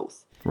on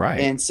both. Right.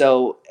 And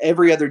so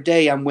every other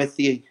day I'm with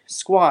the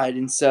squad.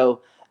 And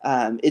so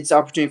it's an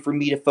opportunity for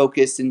me to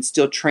focus and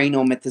still train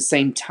them at the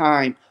same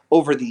time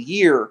over the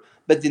year.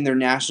 But then their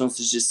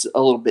nationals is just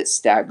a little bit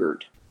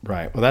staggered.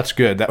 Right. Well, that's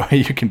good. That way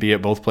you can be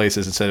at both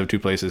places instead of 2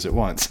 places at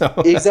once.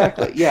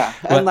 Exactly. Yeah.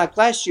 Unlike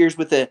last year's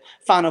with the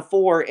Final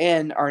Four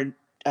and our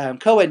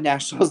co-ed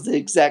nationals the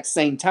exact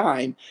same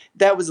time.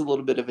 That was a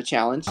little bit of a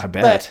challenge. I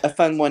bet. But a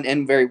fun one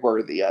and very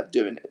worthy of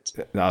doing it.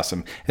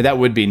 Awesome. And that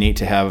would be neat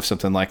to have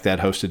something like that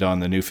hosted on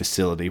the new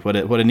facility. What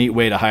a neat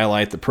way to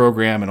highlight the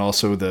program and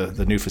also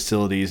the new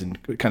facilities and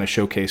kind of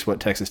showcase what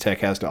Texas Tech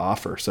has to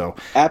offer. So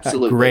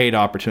absolutely, great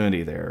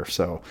opportunity there.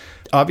 So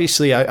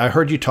obviously, I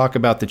heard you talk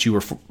about that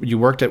you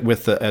worked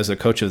as a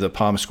coach of the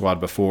Palm Squad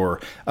before.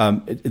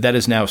 That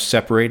is now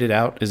separated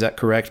out. Is that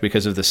correct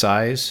because of the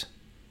size?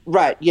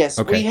 Right. Yes.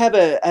 Okay. We have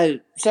a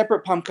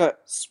separate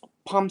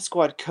Palm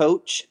Squad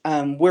coach.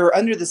 We're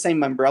under the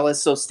same umbrella.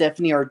 So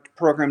Stephanie, our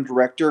program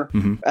director,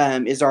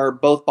 is our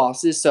both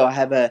bosses. So I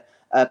have a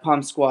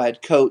Palm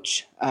Squad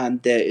coach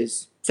that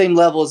is same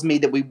level as me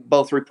that we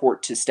both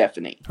report to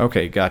Stephanie.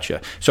 Okay,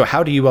 gotcha. So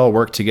how do you all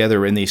work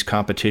together in these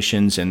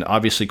competitions and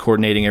obviously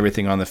coordinating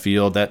everything on the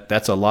field?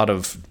 That's a lot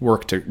of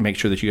work to make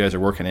sure that you guys are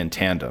working in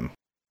tandem.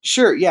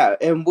 Sure. Yeah.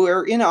 And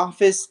we're in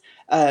office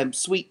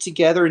suite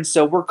together. And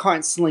so we're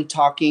constantly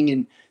talking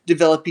and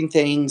developing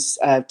things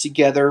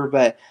together,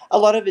 but a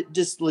lot of it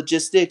just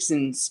logistics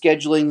and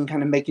scheduling and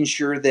kind of making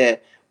sure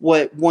that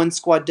what one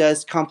squad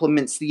does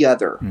complements the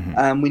other.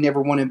 We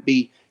never want to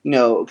be,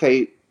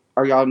 okay,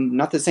 are y'all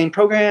not the same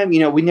program?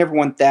 We never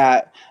want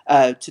that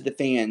to the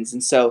fans.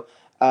 And so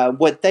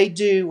what they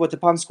do, what the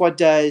Palm Squad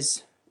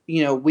does,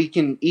 we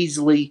can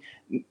easily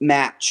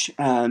match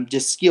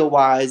just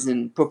skill-wise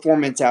and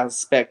performance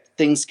aspect.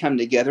 Things come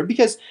together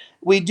because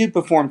we do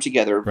perform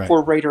together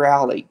for Raider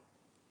Alley.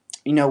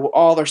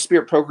 All our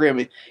spirit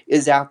program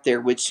is out there,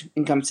 which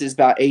encompasses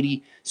about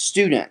 80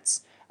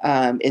 students.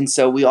 And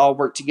so we all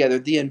work together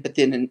then. But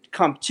then in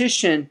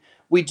competition,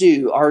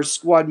 our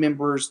squad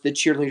members, the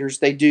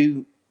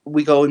cheerleaders,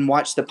 we go and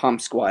watch the Palm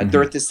Squad.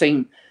 They're at the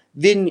same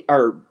venue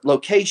or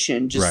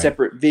location, just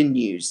separate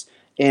venues.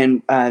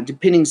 And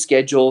depending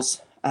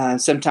schedules,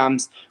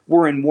 sometimes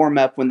we're in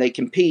warm-up when they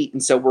compete.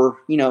 And so we're,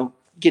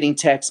 getting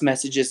text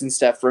messages and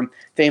stuff from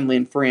family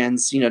and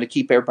friends, to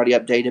keep everybody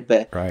updated,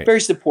 but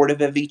very supportive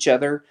of each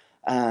other.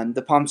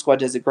 The Palm Squad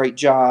does a great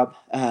job,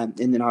 and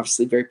then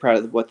obviously very proud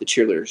of what the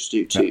cheerleaders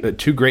do too.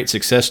 Two great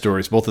success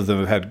stories. Both of them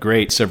have had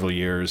great several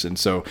years. And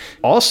so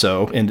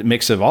also in the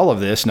mix of all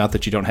of this, not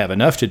that you don't have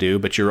enough to do,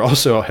 but you're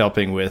also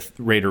helping with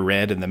Raider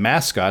Red and the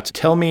mascots.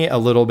 Tell me a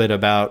little bit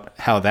about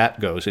how that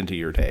goes into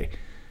your day.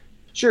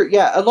 Sure.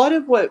 Yeah. A lot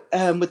of what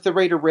with the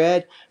Raider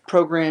Red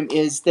program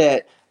is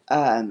that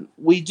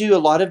we do a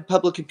lot of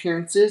public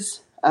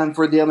appearances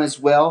for them as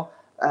well.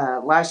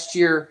 Last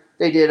year,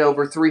 they did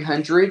over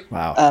 300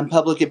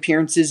 public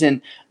appearances.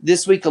 And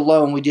this week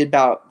alone, we did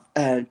about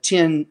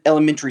 10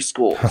 elementary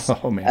schools.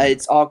 Oh, man.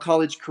 It's all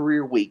college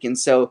career week. And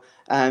so,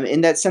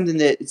 and that's something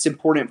that it's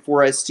important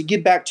for us to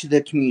give back to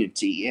the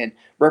community and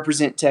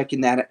represent Tech in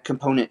that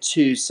component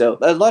too. So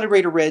a lot of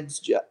Raider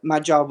Reds,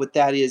 my job with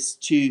that is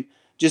to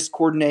just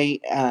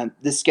coordinate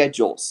the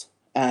schedules.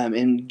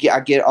 And I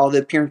get all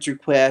the appearance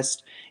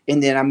requests,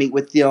 and then I meet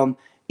with them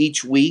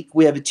each week.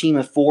 We have a team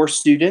of 4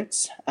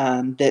 students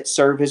that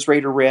serve as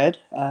Raider Red.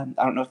 I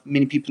don't know if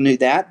many people knew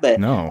that, but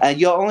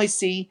you'll only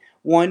see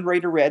one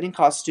Raider Red in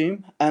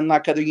costume,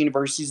 unlike other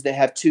universities that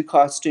have 2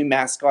 costume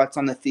mascots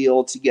on the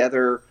field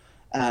together.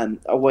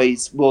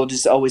 We'll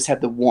just always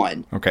have the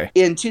one. Okay.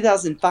 In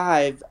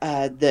 2005,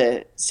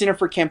 the Center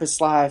for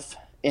Campus Life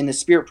and the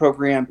Spirit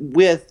program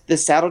with the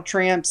Saddle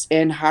Tramps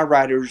and High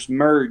Riders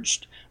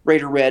merged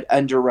Raider Red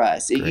under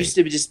us. It used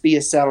to just be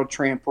a Saddle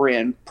Tramp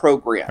Red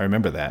program. I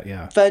remember that,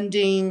 yeah.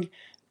 Funding,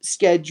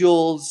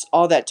 schedules,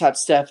 all that type of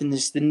stuff, and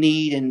just the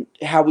need and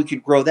how we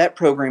could grow that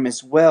program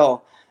as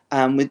well.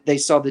 They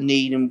saw the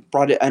need and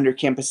brought it under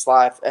Campus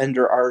Life,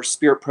 under our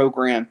Spirit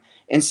program,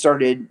 and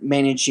started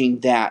managing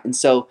that. And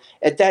so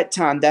at that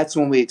time, that's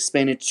when we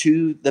expanded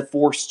to the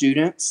 4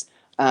 students.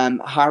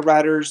 High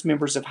Riders,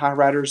 members of High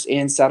Riders,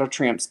 and Saddle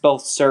Tramps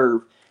both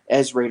serve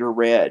as Raider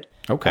Red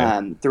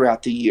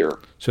throughout the year.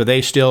 So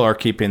they still are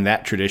keeping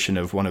that tradition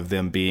of one of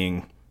them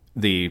being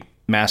the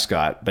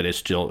mascot, but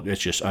it's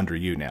just under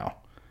you now.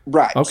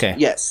 Right. Okay.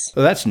 Yes.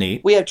 Well, that's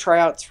neat. We have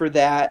tryouts for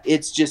that.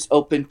 It's just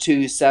open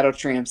to Saddle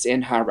Tramps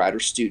and High Rider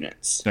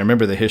students. I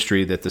remember the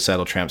history that the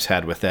Saddle Tramps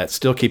had with that,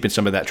 still keeping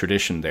some of that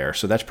tradition there.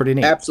 So that's pretty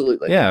neat.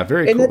 Absolutely. Yeah,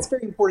 very cool. And that's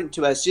very important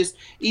to us, just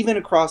even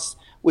across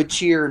with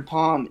cheer and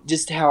Palm,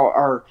 just how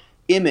our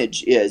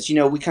image is.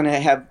 We kind of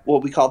have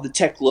what we call the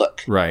Tech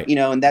look. Right.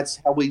 And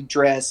that's how we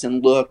dress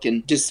and look,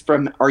 and just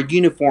from our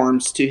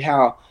uniforms to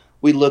how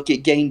we look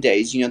at game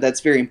days.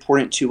 That's very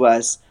important to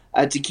us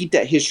to keep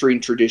that history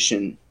and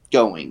tradition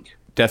going.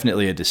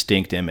 Definitely a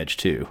distinct image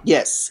too.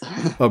 Yes.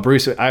 Well,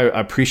 Bruce, I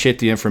appreciate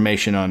the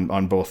information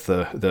on both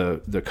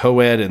the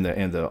co-ed and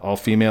the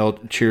all-female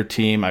cheer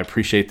team. I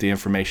appreciate the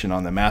information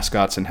on the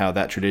mascots and how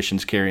that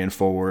tradition's carrying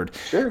forward.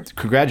 Sure.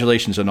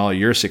 Congratulations on all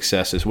your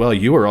success as well.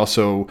 You were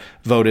also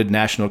voted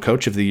National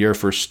Coach of the Year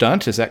for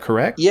Stunt. Is that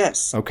correct?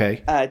 Yes.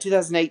 Okay.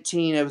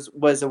 2018, I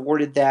was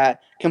awarded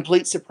that.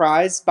 Complete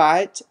surprise by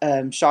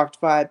it,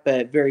 shocked by it,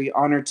 but very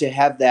honored to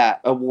have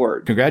that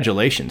award.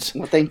 Congratulations.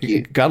 Well, thank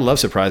you. Gotta love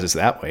surprises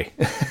that way.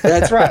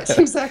 That's right.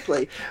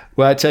 Exactly.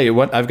 Well, I tell you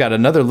what, I've got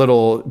another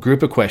little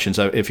group of questions,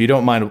 if you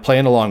don't mind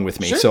playing along with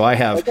me. Sure. So I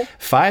have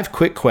 5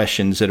 quick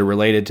questions that are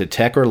related to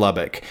Tech or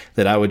Lubbock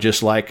that I would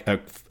just like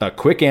a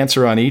quick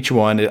answer on each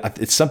one.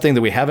 It's something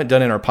that we haven't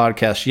done in our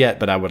podcast yet,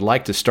 but I would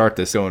like to start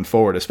this going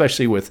forward,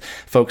 especially with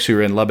folks who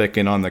are in Lubbock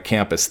and on the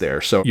campus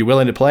there. So you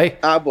willing to play?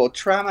 I will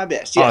try my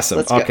best. Yes, awesome.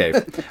 Let's go.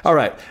 Okay. All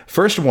right.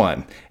 First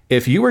one.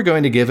 If you were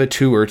going to give a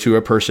tour to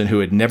a person who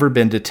had never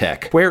been to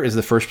Tech, where is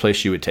the first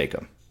place you would take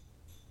them?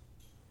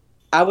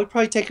 I would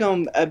probably take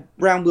them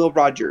around Will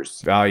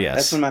Rogers. Oh, yes.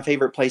 That's one of my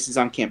favorite places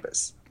on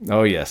campus.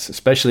 Oh, yes.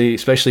 Especially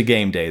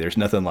game day. There's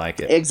nothing like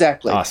it.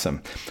 Exactly.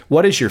 Awesome.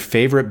 What is your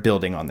favorite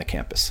building on the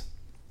campus?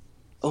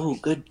 Oh,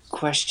 good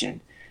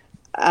question.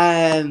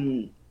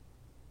 Jones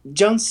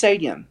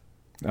Stadium.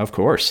 Of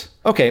course.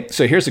 Okay,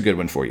 so here's a good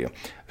one for you.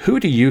 Who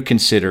do you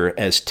consider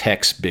as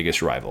Tech's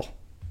biggest rival?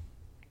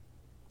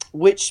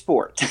 Which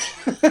sport?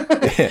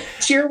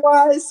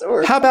 Cheer-wise?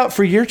 Or how about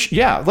for your...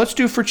 Yeah, let's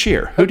do for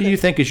cheer. Who do you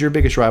think is your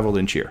biggest rival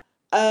in cheer?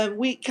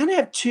 We kind of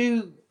have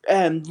two,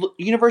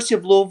 University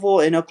of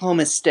Louisville and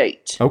Oklahoma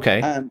State.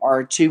 Okay.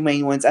 Are two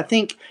main ones. I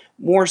think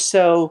more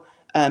so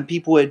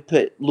people would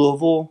put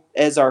Louisville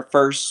as our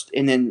first,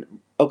 and then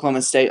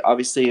Oklahoma State,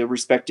 obviously a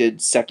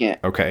respected second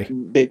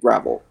big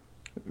rival.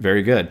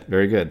 Very good.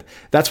 Very good.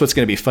 That's what's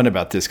going to be fun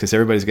about this, because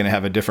everybody's going to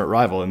have a different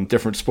rival in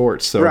different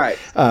sports. So, right.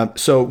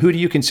 So who do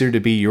you consider to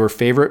be your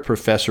favorite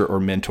professor or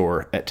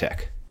mentor at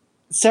Tech?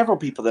 Several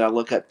people that I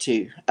look up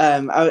to.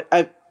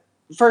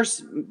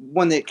 First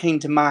one that came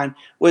to mind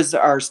was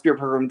our Spirit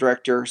Program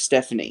Director,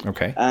 Stephanie.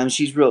 Okay.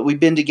 We've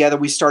been together.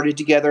 We started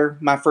together.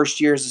 My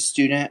first year as a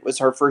student was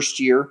her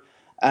first year.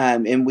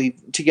 And we've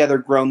together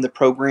grown the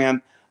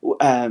program,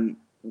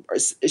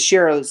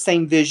 share the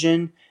same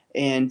vision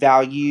and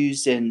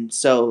values, and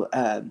so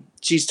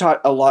she's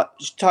taught a lot.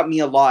 She taught me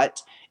a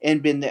lot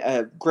and been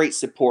a great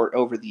support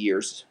over the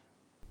years.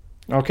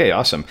 Okay,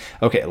 awesome.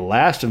 Okay,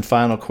 last and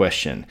final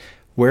question: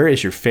 where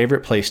is your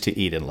favorite place to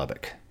eat in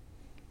Lubbock?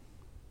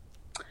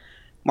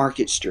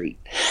 Market Street.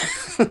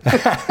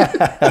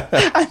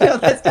 I know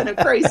that's kind of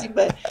crazy,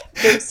 but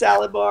big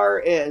salad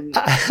bar and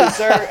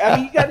dessert. I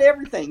mean, you got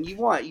everything you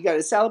want. You got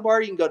a salad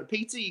bar. You can go to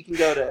pizza. You can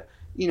go to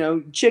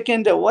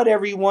chicken, to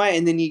whatever you want,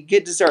 and then you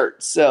get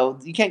dessert. So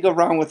you can't go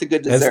wrong with a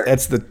good dessert.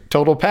 That's the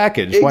total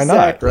package. Exactly. Why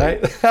not,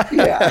 right?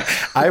 Yeah.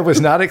 I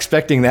was not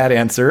expecting that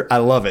answer. I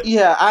love it.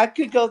 Yeah, I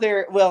could go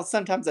there. Well,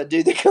 sometimes I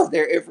do. They go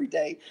there every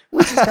day,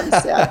 which is kind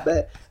of sad.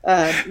 But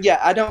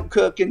I don't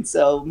cook, and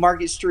so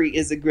Market Street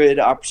is a good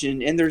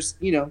option. And there's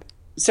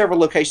several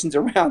locations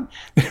around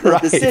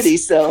the city,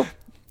 so.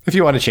 If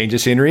you want to change the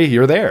scenery,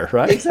 you're there,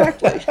 right?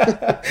 Exactly.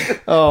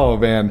 Oh,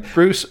 man.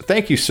 Bruce,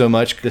 thank you so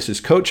much. This is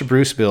Coach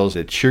Bruce Bills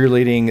at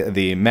cheerleading,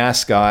 the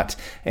mascot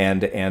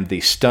and the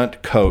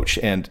stunt coach.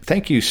 And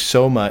thank you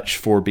so much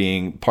for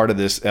being part of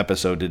this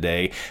episode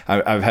today.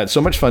 I've had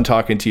so much fun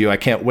talking to you. I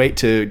can't wait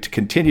to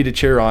continue to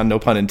cheer on, no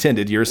pun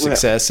intended, your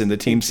success and the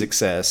team's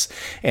success.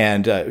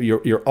 And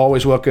you're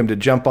always welcome to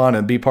jump on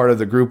and be part of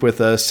the group with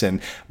us.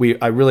 And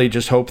I really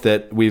just hope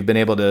that we've been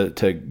able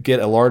to get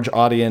a large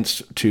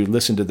audience to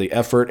listen to the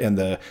effort and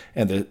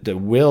the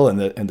will and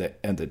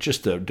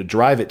the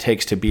drive it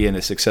takes to be in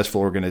a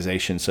successful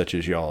organization such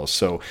as y'all.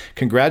 So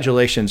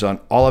congratulations on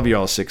all of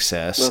y'all's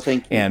success. Well,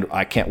 thank you. And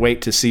I can't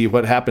wait to see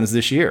what happens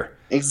this year.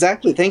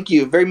 Exactly. Thank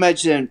you very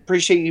much, and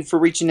appreciate you for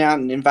reaching out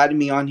and inviting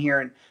me on here.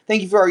 And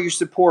thank you for all your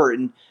support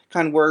and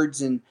kind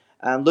words. And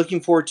looking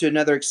forward to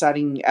another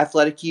exciting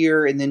athletic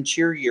year and then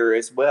cheer year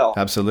as well.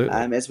 Absolutely.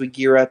 As we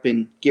gear up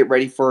and get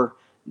ready for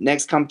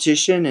next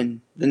competition and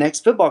the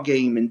next football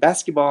game and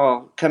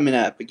basketball coming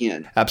up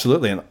again.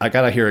 Absolutely. And I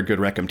got to hear a good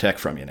Recum Tech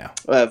from you now.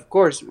 Of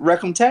course,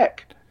 Recum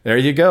Tech. There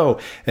you go.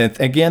 And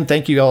again,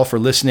 thank you all for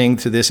listening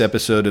to this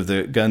episode of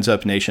the Guns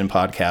Up Nation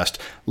podcast.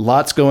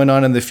 Lots going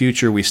on in the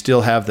future. We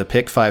still have the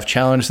Pick 5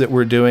 challenge that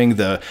we're doing,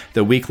 the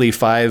weekly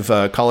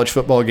 5 college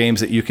football games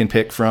that you can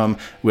pick from.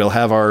 We'll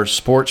have our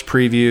sports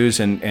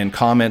previews and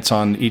comments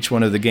on each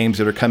one of the games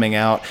that are coming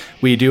out.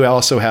 We do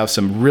also have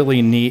some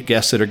really neat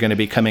guests that are going to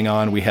be coming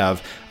on. We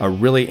have a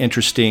really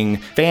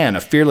interesting fan,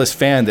 a fearless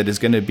fan that is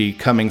going to be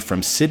coming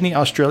from Sydney,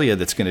 Australia,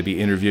 that's going to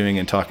be interviewing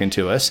and talking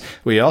to us.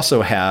 We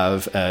also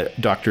have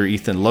Dr.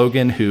 Ethan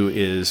Logan, who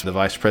is the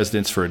Vice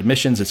President for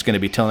Admissions. It's going to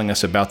be telling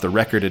us about the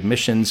record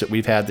admissions that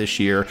we've had this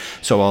year.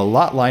 So a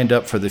lot lined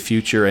up for the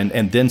future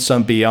and then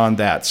some beyond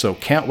that. So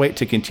can't wait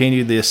to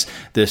continue this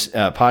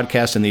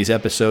podcast and these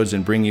episodes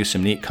and bring you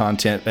some neat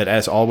content. But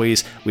as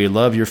always, we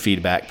love your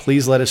feedback.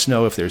 Please let us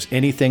know if there's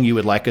anything you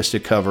would like us to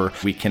cover.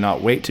 We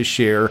cannot wait to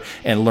share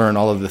and learn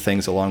all of the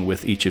things along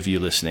with each of you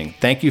listening.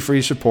 Thank you for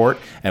your support,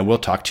 and we'll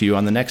talk to you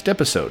on the next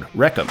episode.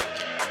 Recum.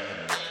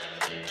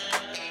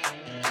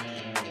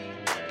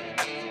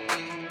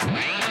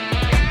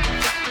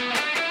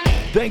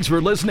 Thanks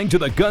for listening to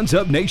the Guns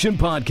Up Nation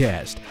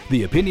podcast.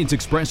 The opinions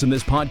expressed in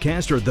this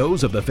podcast are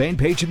those of the fan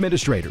page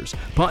administrators,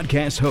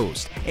 podcast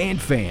hosts, and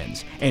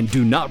fans, and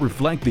do not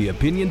reflect the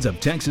opinions of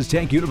Texas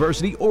Tech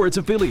University or its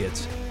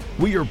affiliates.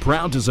 We are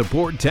proud to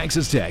support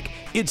Texas Tech,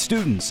 its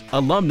students,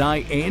 alumni,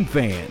 and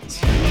fans.